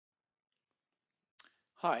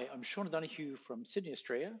Hi, I'm Sean Donoghue from Sydney,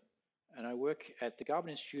 Australia, and I work at the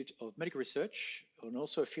Garvan Institute of Medical Research and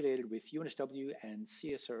also affiliated with UNSW and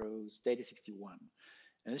CSIRO's Data 61.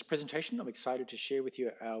 In this presentation, I'm excited to share with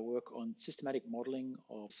you our work on systematic modeling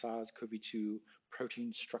of SARS-CoV-2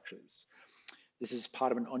 protein structures. This is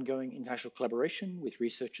part of an ongoing international collaboration with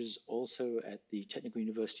researchers also at the Technical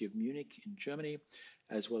University of Munich in Germany,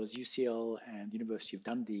 as well as UCL and the University of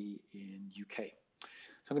Dundee in UK.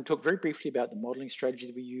 So I'm going to talk very briefly about the modeling strategy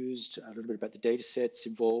that we used, a little bit about the data sets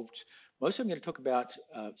involved. Mostly I'm going to talk about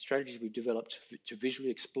strategies we've developed to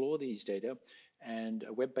visually explore these data and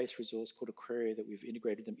a web-based resource called Aquaria that we've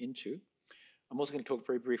integrated them into. I'm also going to talk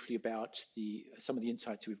very briefly about some of the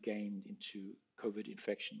insights we've gained into COVID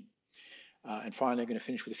infection. And finally, I'm going to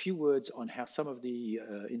finish with a few words on how some of the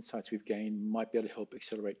insights we've gained might be able to help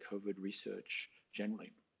accelerate COVID research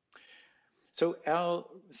generally. So our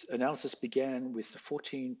analysis began with the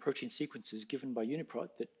 14 protein sequences given by UniProt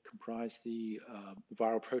that comprise the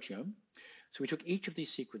viral proteome. So we took each of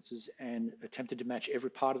these sequences and attempted to match every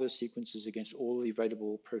part of those sequences against all the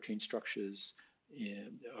available protein structures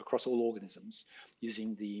across all organisms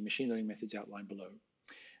using the machine learning methods outlined below.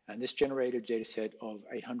 And this generated a data set of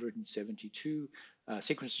 872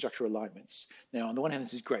 sequence structure alignments. Now, on the one hand,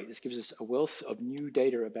 this is great. This gives us a wealth of new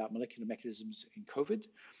data about molecular mechanisms in COVID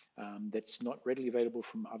that's not readily available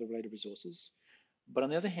from other related resources. But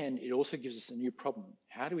on the other hand, it also gives us a new problem.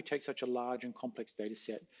 How do we take such a large and complex data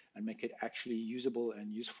set and make it actually usable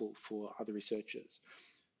and useful for other researchers?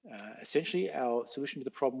 Essentially, our solution to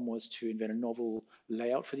the problem was to invent a novel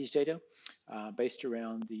layout for these data based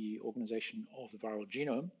around the organization of the viral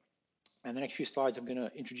genome. And the next few slides, I'm going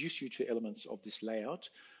to introduce you to elements of this layout,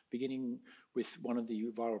 beginning with one of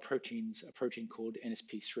the viral proteins, a protein called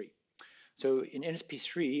NSP3. So in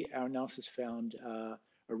NSP3, our analysis found a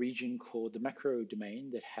region called the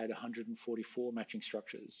Macrodomain that had 144 matching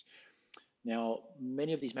structures. Now,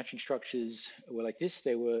 many of these matching structures were like this.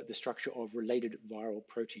 They were the structure of related viral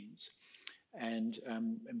proteins. And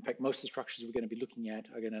in fact, most of the structures we're going to be looking at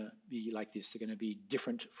are going to be like this. They're going to be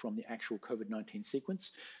different from the actual COVID-19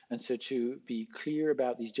 sequence. And so to be clear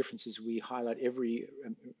about these differences, we highlight every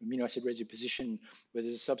amino acid residue position where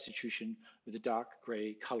there's a substitution with a dark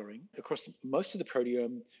gray coloring. Across most of the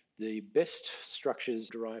proteome, the best structures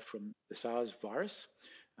derive from the SARS virus.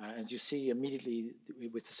 As you see immediately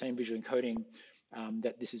with the same visual encoding,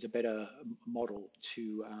 that this is a better model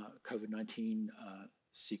to COVID-19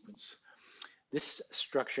 sequence. This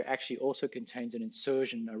structure actually also contains an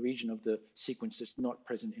insertion, a region of the sequence that's not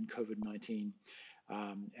present in COVID-19.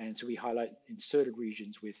 And so we highlight inserted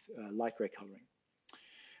regions with light gray coloring.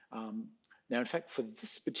 Now, in fact, for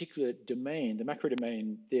this particular domain, the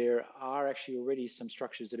macrodomain, there are actually already some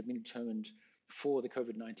structures that have been determined for the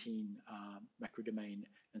COVID-19 macrodomain.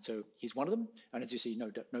 And so here's one of them. And as you see, no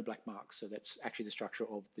black marks. So that's actually the structure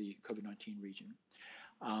of the COVID-19 region.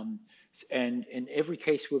 And in every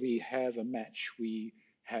case where we have a match, we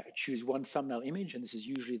choose one thumbnail image, and this is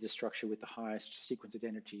usually the structure with the highest sequence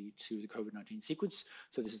identity to the COVID-19 sequence.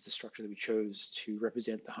 So this is the structure that we chose to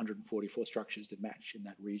represent the 144 structures that match in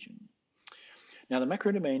that region. Now, the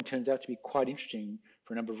macrodomain turns out to be quite interesting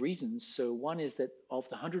for a number of reasons. So one is that of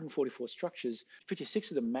the 144 structures,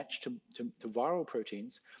 56 of them match to viral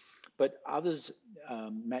proteins, but others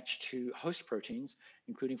match to host proteins,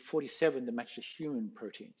 including 47 that match to human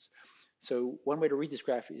proteins. So one way to read this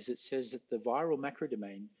graph is it says that the viral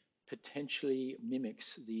macrodomain potentially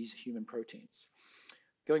mimics these human proteins.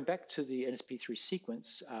 Going back to the NSP3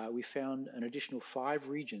 sequence, we found an additional 5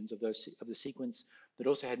 regions of the sequence that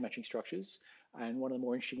also had matching structures. And one of the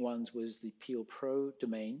more interesting ones was the PL-Pro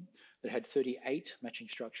domain that had 38 matching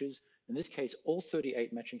structures. In this case, all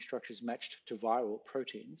 38 matching structures matched to viral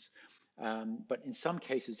proteins. But in some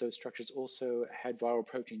cases, those structures also had viral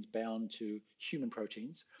proteins bound to human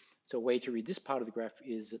proteins. So a way to read this part of the graph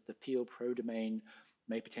is that the PL-Pro domain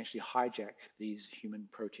may potentially hijack these human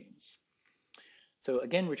proteins. So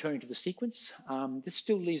again, returning to the sequence, this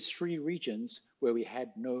still leaves 3 regions where we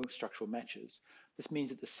had no structural matches. This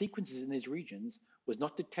means that the sequences in these regions was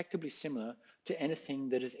not detectably similar to anything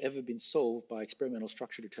that has ever been solved by experimental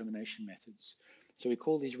structure determination methods. So we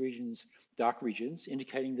call these regions dark regions,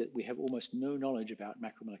 indicating that we have almost no knowledge about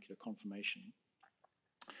macromolecular conformation.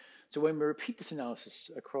 So when we repeat this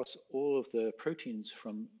analysis across all of the proteins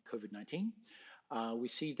from COVID-19, we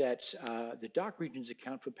see that the dark regions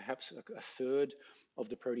account for perhaps a third of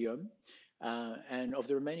the proteome. And of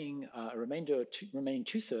the remaining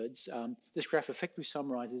 2/3, this graph effectively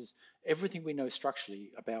summarizes everything we know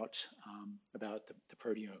structurally about the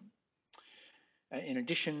proteome. In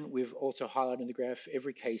addition, we've also highlighted in the graph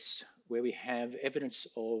every case where we have evidence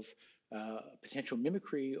of potential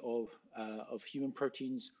mimicry of human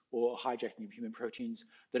proteins or hijacking of human proteins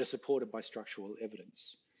that are supported by structural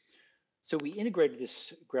evidence. So we integrated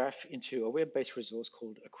this graph into a web-based resource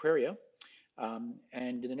called Aquaria. And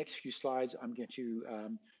in the next few slides, I'm going to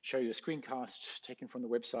show you a screencast taken from the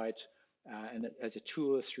website and as a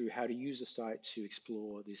tour through how to use the site to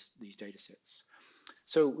explore these data sets.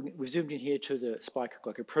 So we've zoomed in here to the spike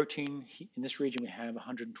glycoprotein. In this region, we have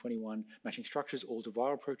 121 matching structures, all to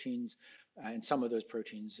viral proteins, and some of those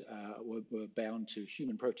proteins were bound to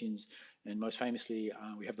human proteins. And most famously,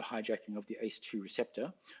 we have the hijacking of the ACE2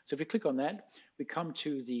 receptor. So if we click on that, we come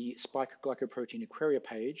to the spike glycoprotein Aquaria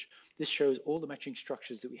page. This shows all the matching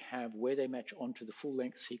structures that we have, where they match onto the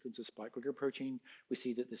full-length sequence of spike glycoprotein. We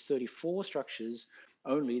see that there's 34 structures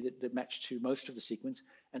only that match to most of the sequence,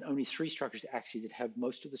 and only 3 structures actually that have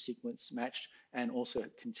most of the sequence matched and also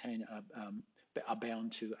contain are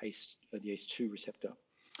bound to the ACE2 receptor.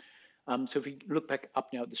 So if we look back up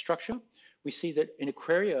now at the structure, we see that in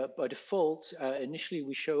Aquaria, by default, initially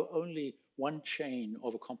we show only one chain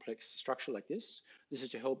of a complex structure like this. This is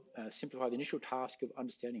to help simplify the initial task of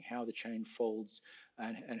understanding how the chain folds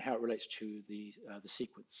and how it relates to the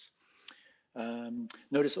sequence.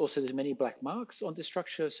 Notice also there's many black marks on this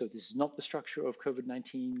structure, so this is not the structure of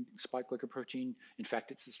COVID-19 spike glycoprotein. In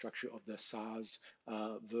fact, it's the structure of the SARS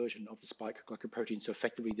version of the spike glycoprotein. So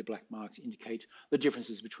effectively, the black marks indicate the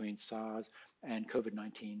differences between SARS and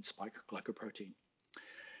COVID-19 spike glycoprotein.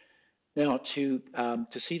 Now, to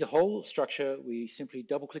see the whole structure, we simply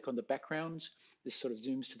double-click on the background. This sort of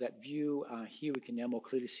zooms to that view. Here we can now more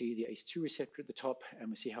clearly see the ACE2 receptor at the top, and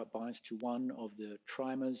we see how it binds to one of the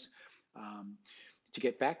trimers. To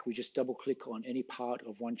get back, we just double click on any part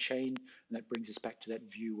of one chain, and that brings us back to that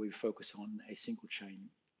view where we focus on a single chain.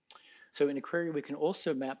 So in Aquaria, we can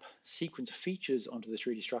also map sequence features onto the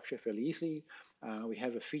 3D structure fairly easily. We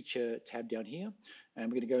have a feature tab down here, and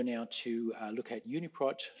we're going to go now to look at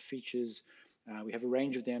UniProt features. We have a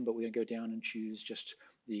range of them, but we're going to go down and choose just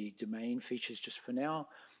the domain features just for now.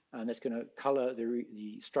 And that's going to color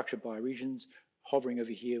the structure by regions. Hovering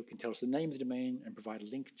over here can tell us the name of the domain and provide a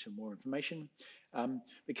link to more information.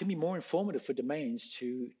 It can be more informative for domains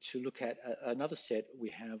to look at another set. We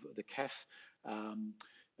have the CAF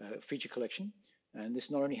feature collection. And this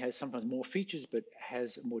not only has sometimes more features, but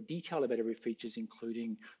has more detail about every features,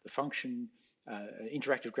 including the function,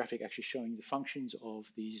 interactive graphic actually showing the functions of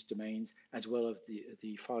these domains, as well as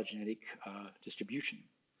the phylogenetic distribution.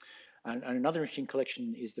 And another interesting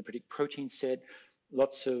collection is the predict protein set.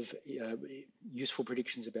 Lots of useful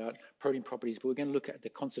predictions about protein properties, but we're going to look at the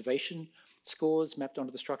conservation scores mapped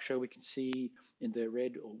onto the structure. We can see in the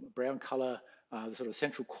red or brown color the sort of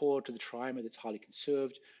central core to the trimer that's highly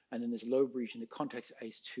conserved, and then there's a lobe region that contacts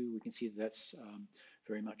ACE2. We can see that that's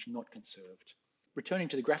very much not conserved. Returning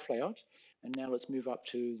to the graph layout, and now let's move up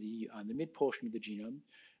to the mid portion of the genome,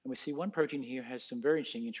 and we see one protein here has some very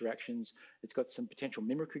interesting interactions. It's got some potential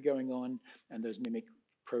mimicry going on, and those mimic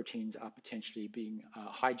proteins are potentially being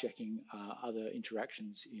hijacking other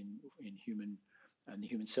interactions in the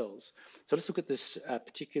human cells. So let's look at this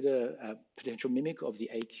particular potential mimic of the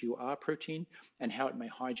AQR protein and how it may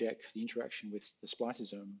hijack the interaction with the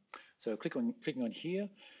spliceosome. So clicking on here,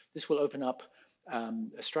 this will open up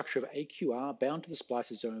a structure of AQR bound to the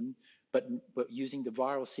spliceosome, but using the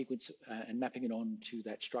viral sequence and mapping it on to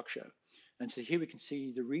that structure. And so here we can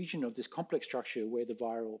see the region of this complex structure where the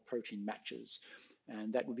viral protein matches.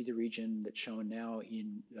 And that would be the region that's shown now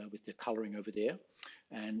with the coloring over there.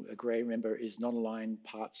 And gray, remember, is non-aligned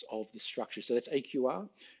parts of the structure. So that's AQR.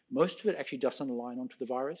 Most of it actually doesn't align onto the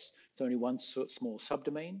virus. It's only one small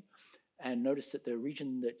subdomain. And notice that the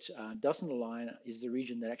region that doesn't align is the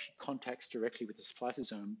region that actually contacts directly with the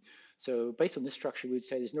spliceosome. So based on this structure, we would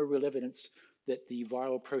say there's no real evidence that the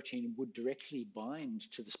viral protein would directly bind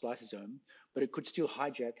to the spliceosome, but it could still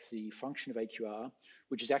hijack the function of AQR,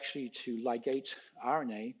 which is actually to ligate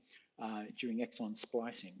RNA during exon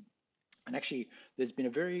splicing. And actually, there's been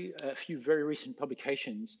a few very recent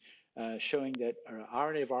publications showing that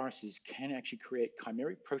RNA viruses can actually create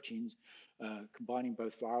chimeric proteins, combining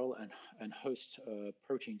both viral and host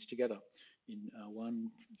proteins together in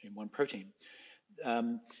one protein.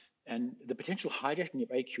 And the potential hijacking of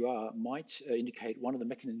AQR might indicate one of the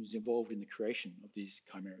mechanisms involved in the creation of these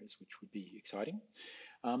chimeras, which would be exciting.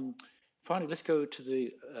 Finally, let's go to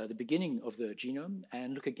the beginning of the genome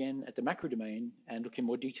and look again at the macrodomain and look in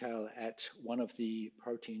more detail at one of the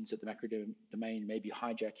proteins that the macrodomain may be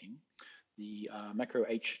hijacking, the macro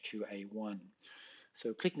H2A1.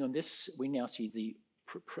 So clicking on this, we now see the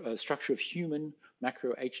structure of human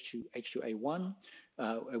macro H2A1.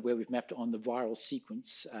 where we've mapped on the viral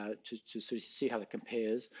sequence to sort of see how that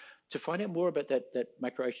compares. To find out more about that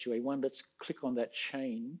macro H2A1, let's click on that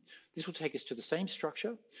chain. This will take us to the same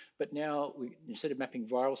structure, but now instead of mapping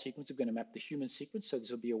viral sequence, we're going to map the human sequence. So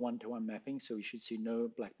this will be a one-to-one mapping, so we should see no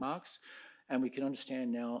black marks. And we can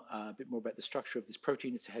understand now a bit more about the structure of this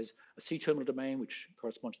protein. It has a C-terminal domain, which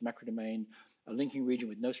corresponds to the macrodomain, a linking region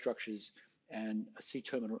with no structures, and a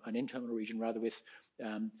C-terminal, an N-terminal region rather with,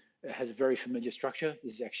 it has a very familiar structure.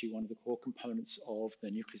 This is actually one of the core components of the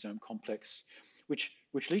nucleosome complex, which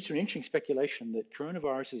leads to an interesting speculation that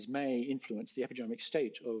coronaviruses may influence the epigenomic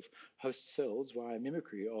state of host cells via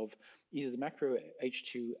mimicry of either the macro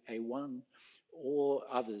H2A1 or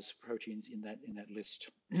others proteins in that list.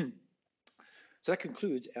 So that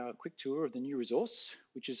concludes our quick tour of the new resource,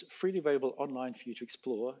 which is freely available online for you to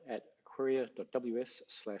explore at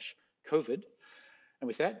aquaria.ws/COVID. And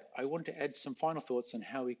with that, I want to add some final thoughts on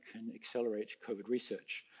how we can accelerate COVID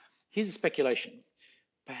research. Here's a speculation.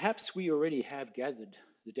 Perhaps we already have gathered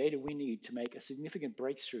the data we need to make a significant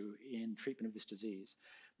breakthrough in treatment of this disease.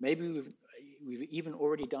 Maybe we've even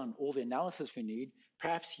already done all the analysis we need,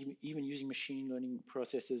 perhaps even using machine learning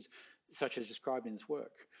processes such as described in this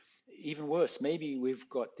work. Even worse, maybe we've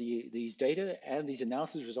got these data and these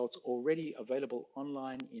analysis results already available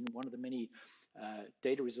online in one of the many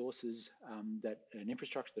data resources and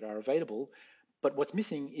infrastructure that are available. But what's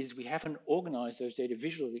missing is we haven't organized those data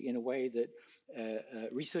visually in a way that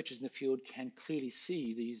researchers in the field can clearly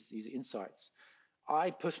see these insights.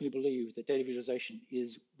 I personally believe that data visualization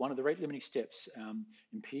is one of the rate limiting steps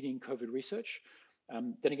impeding COVID research.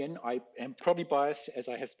 Then again, I am probably biased as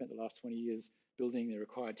I have spent the last 20 years building the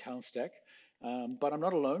required talent stack, but I'm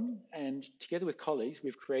not alone. And together with colleagues,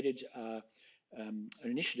 we've created an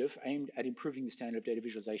initiative aimed at improving the standard of data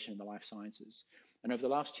visualization in the life sciences. And over the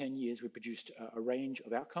last 10 years, we've produced a range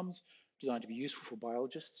of outcomes designed to be useful for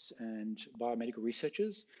biologists and biomedical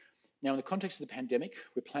researchers. Now, in the context of the pandemic,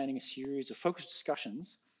 we're planning a series of focused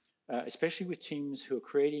discussions, especially with teams who are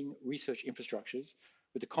creating research infrastructures,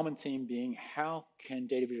 with the common theme being how can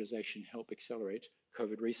data visualization help accelerate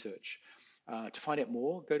COVID research? To find out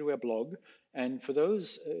more, go to our blog. And for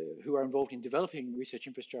those who are involved in developing research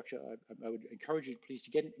infrastructure, I would encourage you please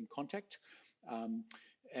to get in contact.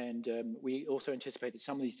 We also anticipate that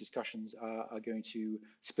some of these discussions are going to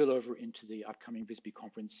spill over into the upcoming VISB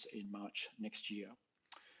conference in March next year.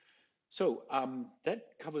 So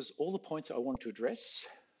that covers all the points I want to address.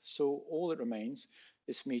 So all that remains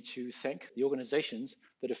is for me to thank the organizations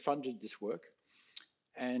that have funded this work,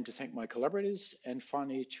 and to thank my collaborators, and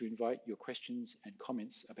finally to invite your questions and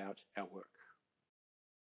comments about our work.